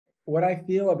what I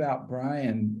feel about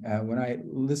Brian, when I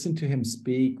listen to him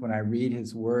speak, when I read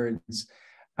his words,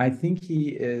 I think he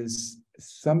is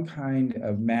some kind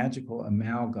of magical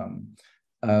amalgam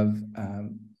of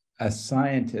a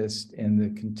scientist in the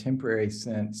contemporary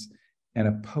sense and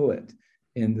a poet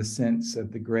in the sense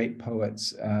of the great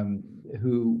poets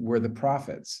who were the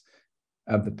prophets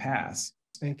of the past.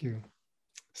 Thank you.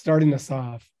 Starting us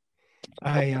off.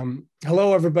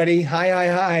 Hello, everybody.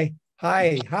 Hi.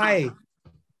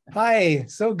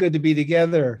 So good to be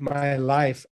together. My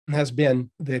life has been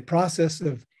the process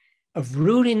of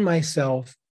rooting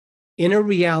myself in a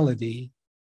reality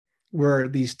where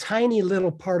these tiny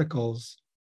little particles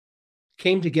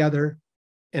came together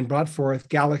and brought forth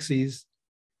galaxies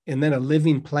and then a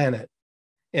living planet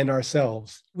and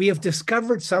ourselves. We have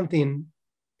discovered something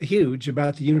huge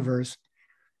about the universe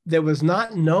that was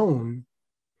not known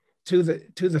to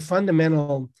the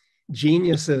fundamental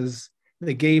geniuses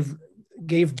that gave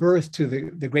birth to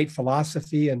the great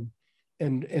philosophy and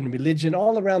religion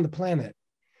all around the planet.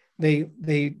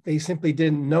 They simply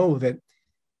didn't know that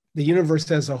the universe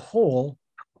as a whole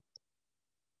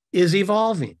is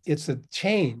evolving. It's a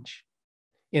change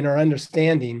in our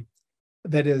understanding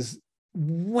that is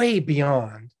way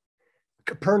beyond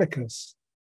Copernicus.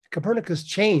 Copernicus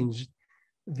changed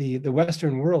the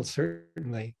Western world,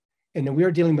 certainly. And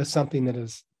we're dealing with something that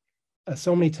is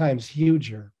so many times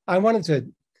huger. I wanted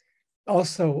to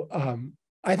also,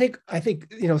 I think,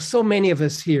 so many of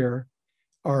us here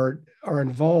are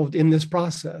involved in this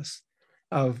process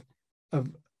of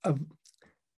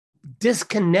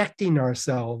disconnecting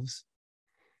ourselves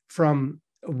from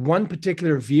one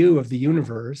particular view of the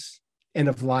universe and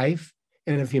of life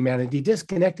and of humanity,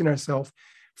 disconnecting ourselves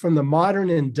from the modern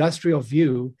industrial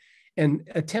view and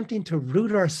attempting to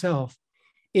root ourselves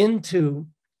into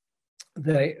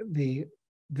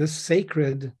this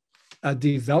sacred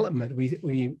development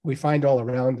we find all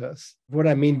around us. What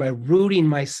I mean by rooting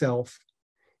myself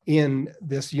in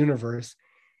this universe,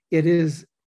 it's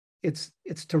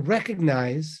to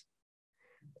recognize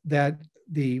that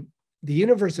the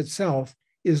universe itself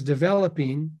is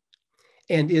developing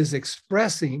and is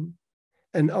expressing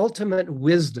an ultimate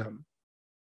wisdom.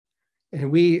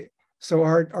 And so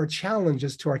our challenge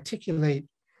is to articulate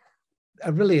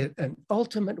an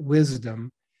ultimate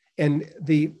wisdom. And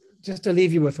just to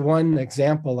leave you with one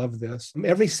example of this,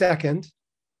 every second,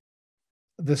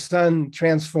 the sun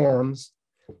transforms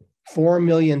 4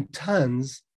 million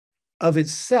tons of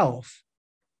itself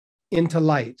into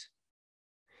light.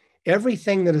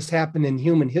 Everything that has happened in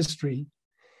human history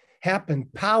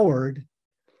happened powered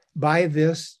by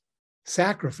this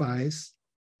sacrifice,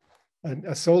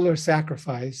 a solar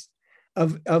sacrifice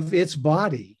of its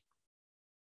body,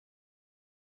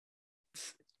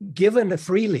 given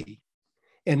freely.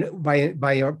 And by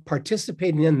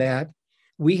participating in that,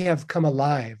 we have come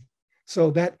alive.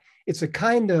 So that it's a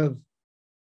kind of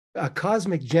a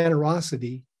cosmic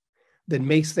generosity that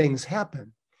makes things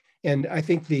happen. And I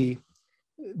think the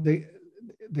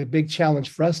big challenge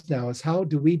for us now is, how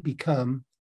do we become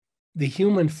the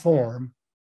human form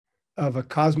of a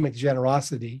cosmic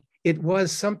generosity? It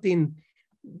was something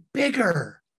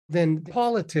bigger than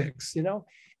politics,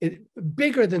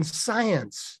 bigger than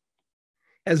science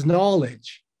as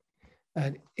knowledge.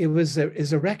 It is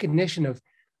a recognition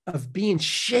of being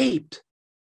shaped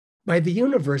by the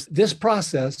universe. This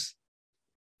process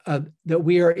that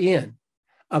we are in,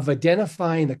 of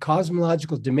identifying the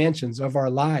cosmological dimensions of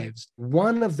our lives,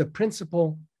 one of the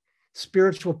principal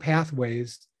spiritual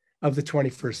pathways of the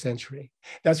 21st century.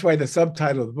 That's why the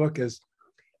subtitle of the book is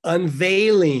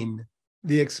Unveiling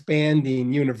the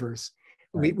Expanding Universe.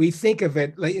 Right. We think of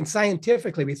it, and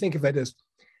scientifically, we think of it as,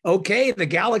 okay, the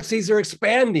galaxies are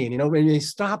expanding, when they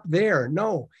stop there.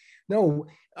 No,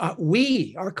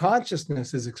 our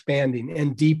consciousness is expanding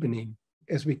and deepening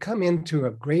as we come into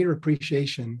a greater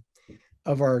appreciation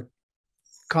of our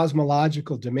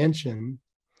cosmological dimension.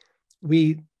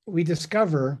 We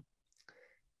discover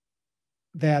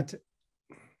that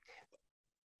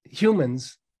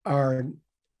humans are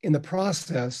in the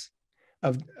process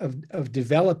of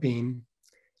developing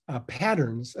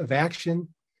patterns of action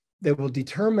that will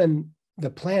determine the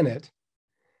planet's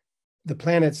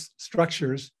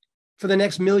structures for the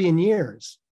next million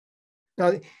years.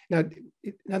 Now, in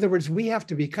other words, we have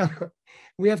to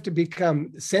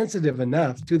become sensitive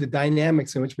enough to the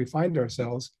dynamics in which we find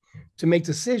ourselves to make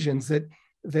decisions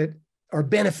that are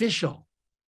beneficial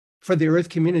for the Earth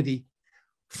community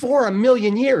for 1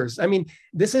 million years. I mean,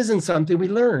 this isn't something we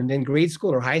learned in grade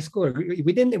school or high school, or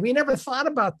we never thought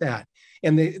about that.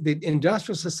 And the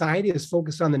industrial society is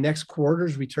focused on the next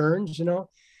quarter's returns,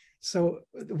 So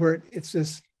it's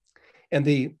this, and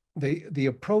the the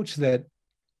approach that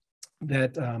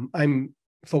I'm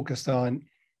focused on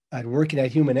working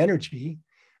at Human Energy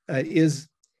is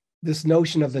this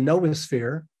notion of the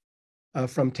noosphere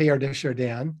from Teilhard de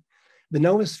Chardin. The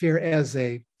noosphere as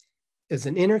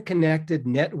an interconnected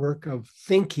network of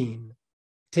thinking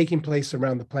taking place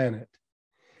around the planet.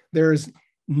 There's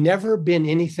never been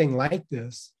anything like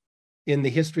this in the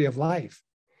history of life,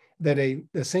 that a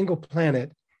single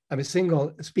planet, a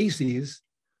single species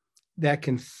that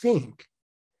can think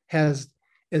has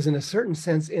in a certain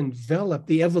sense enveloped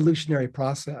the evolutionary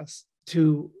process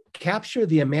to capture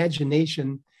the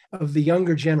imagination of the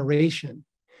younger generation.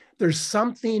 There's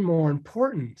something more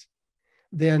important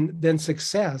than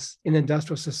success in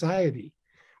industrial society.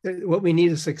 What we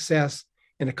need is success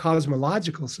in a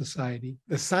cosmological society.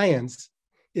 The science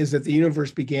is that the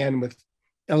universe began with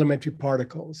elementary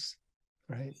particles,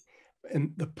 right?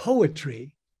 And the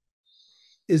poetry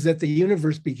is that the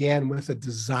universe began with a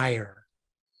desire.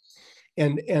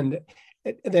 And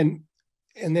then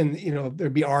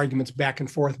there'd be arguments back and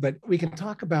forth, but we can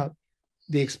talk about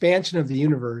the expansion of the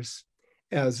universe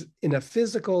as in a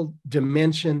physical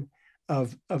dimension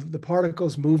of the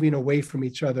particles moving away from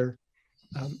each other.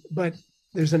 But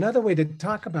there's another way to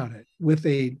talk about it, with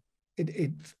a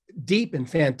deep and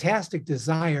fantastic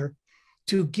desire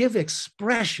to give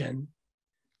expression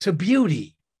to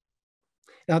beauty.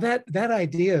 Now that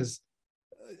idea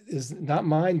is not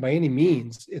mine by any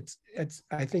means.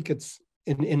 I think it's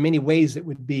in many ways it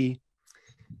would be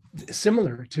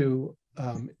similar to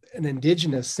an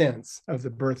indigenous sense of the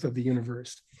birth of the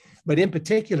universe. But in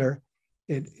particular,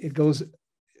 it goes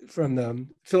from the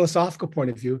philosophical point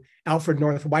of view, Alfred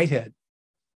North Whitehead,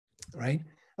 right?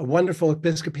 A wonderful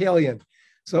Episcopalian.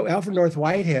 So Alfred North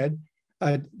Whitehead,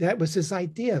 that was his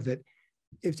idea that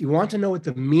if you want to know what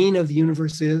the meaning of the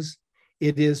universe is,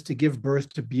 it is to give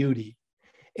birth to beauty.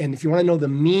 And if you want to know the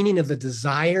meaning of the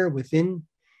desire within,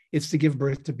 it's to give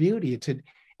birth to beauty,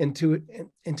 and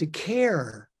to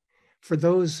care for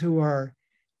those who are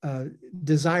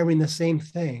desiring the same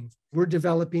thing. We're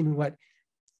developing what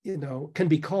can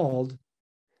be called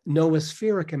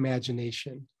noospheric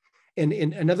imagination. And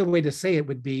another way to say it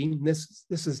would be, this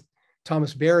is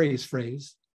Thomas Berry's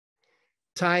phrase,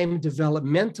 time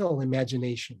developmental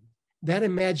imagination. That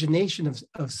imagination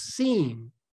of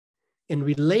seeing and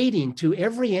relating to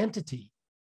every entity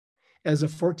as a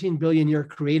 14 billion year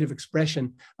creative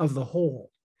expression of the whole.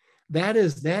 That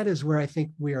is where I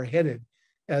think we are headed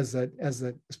as a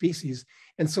species.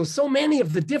 And so many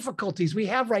of the difficulties we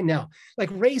have right now, like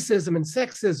racism and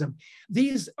sexism,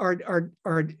 these are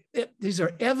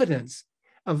evidence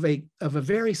of a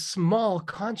very small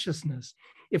consciousness.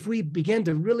 If we begin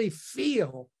to really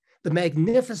feel the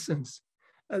magnificence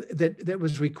that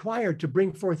was required to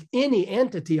bring forth any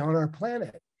entity on our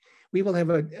planet, we will have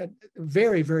a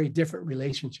very, very different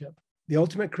relationship. The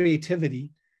ultimate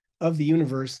creativity of the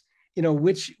universe,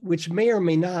 which may or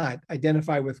may not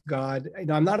identify with God.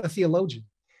 I'm not a theologian,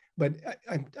 but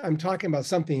I'm talking about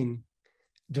something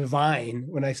divine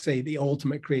when I say the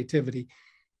ultimate creativity.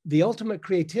 The ultimate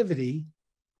creativity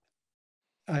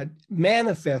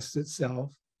manifests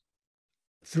itself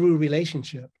through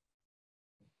relationship.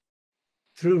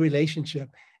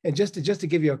 And just to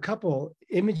give you a couple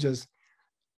images,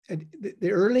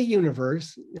 the early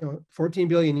universe, 14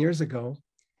 billion years ago,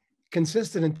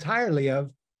 consisted entirely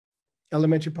of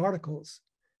elementary particles,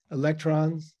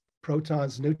 electrons,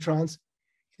 protons, neutrons,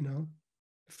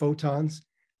 photons.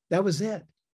 That was it.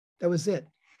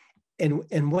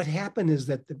 And what happened is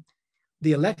that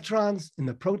the electrons and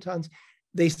the protons,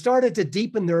 they started to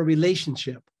deepen their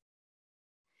relationship.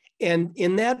 And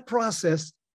in that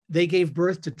process, they gave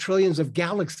birth to trillions of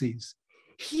galaxies,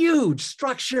 huge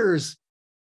structures.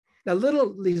 Now,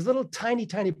 these little tiny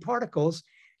particles,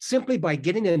 simply by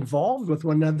getting involved with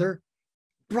one another,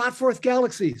 brought forth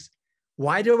galaxies.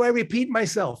 Why do I repeat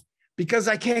myself? Because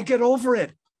I can't get over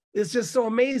it. It's just so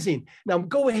amazing. Now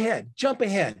go ahead, jump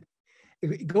ahead.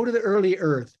 Go to the early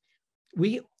Earth.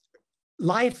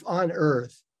 Life on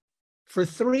Earth for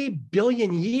 3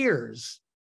 billion years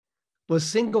was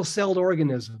single-celled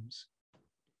organisms.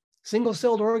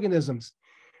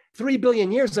 3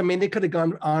 billion years, they could have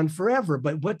gone on forever,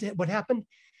 but what happened?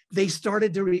 They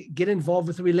started to get involved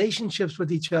with relationships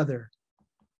with each other.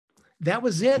 That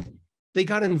was it. They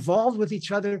got involved with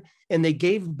each other and they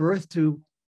gave birth to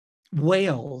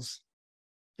whales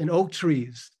and oak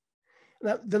trees.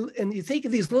 And you think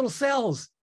of these little cells,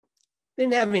 they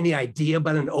didn't have any idea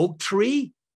about an oak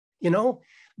tree,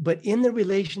 but in the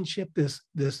relationship,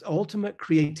 this ultimate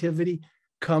creativity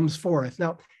comes forth.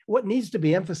 Now, what needs to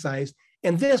be emphasized,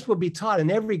 and this will be taught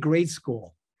in every grade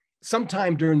school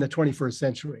sometime during the 21st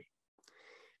century.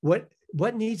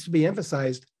 what needs to be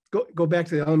emphasized, go back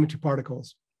to the elementary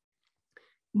particles.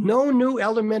 No new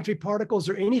elementary particles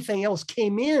or anything else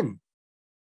came in.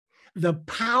 The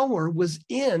power was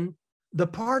in the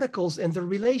particles and the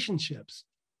relationships.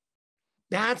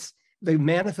 That's the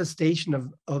manifestation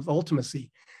of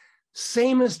ultimacy.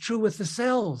 Same is true with the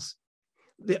cells.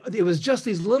 It was just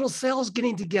these little cells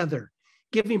getting together,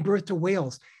 giving birth to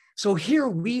whales. So here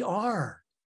we are.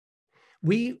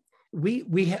 We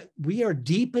are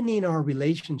deepening our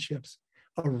relationships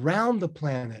around the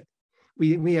planet.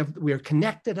 We are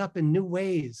connected up in new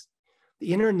ways.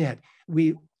 The internet.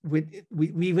 We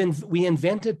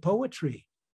invented poetry.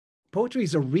 Poetry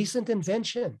is a recent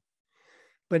invention,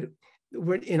 but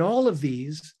in all of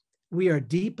these, we are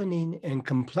deepening and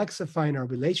complexifying our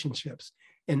relationships.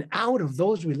 And out of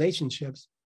those relationships,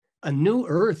 a new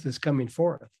earth is coming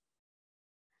forth,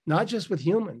 not just with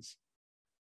humans.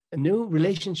 A new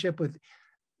relationship with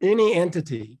any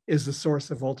entity is the source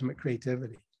of ultimate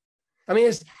creativity. I mean,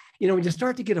 it's, when you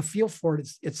start to get a feel for it,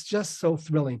 it's just so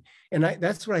thrilling. And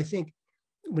that's what I think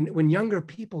when younger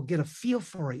people get a feel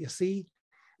for it, you see,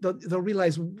 they'll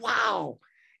realize, wow.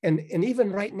 And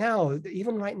even right now,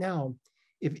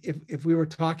 if we were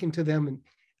talking to them, and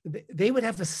they would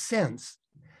have a sense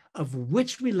of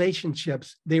which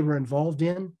relationships they were involved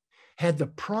in had the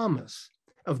promise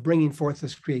of bringing forth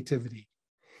this creativity.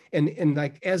 And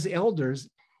like as elders,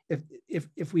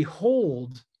 if we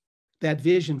hold that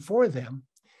vision for them,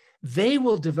 they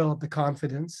will develop the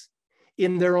confidence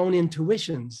in their own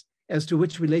intuitions as to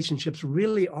which relationships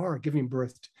really are giving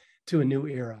birth to a new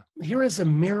era. Here is a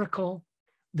miracle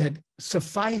that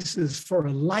suffices for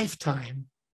a lifetime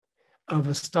of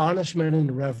astonishment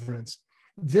and reverence.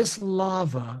 This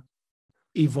lava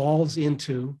evolves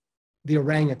into the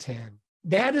orangutan.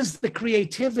 That is the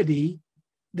creativity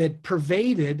that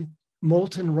pervaded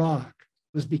molten rock.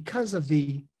 It was because of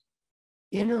the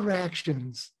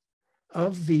interactions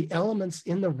of the elements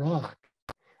in the rock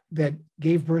that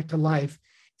gave birth to life.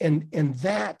 And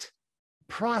that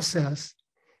process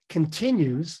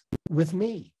continues with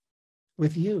me,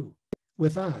 with you,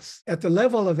 with us. At the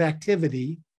level of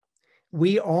activity,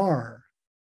 we are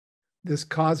this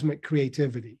cosmic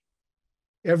creativity.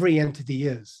 Every entity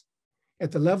is.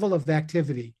 At the level of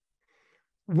activity,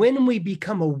 when we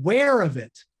become aware of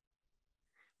it,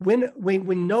 when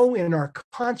we know in our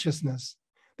consciousness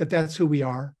that that's who we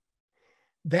are,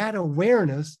 that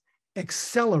awareness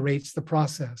accelerates the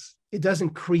process. It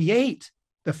doesn't create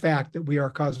the fact that we are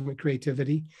cosmic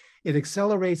creativity. It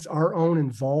accelerates our own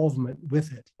involvement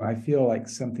with it. I feel like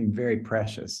something very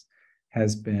precious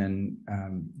has been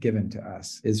given to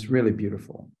us. It's really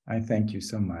beautiful. I thank you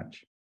so much.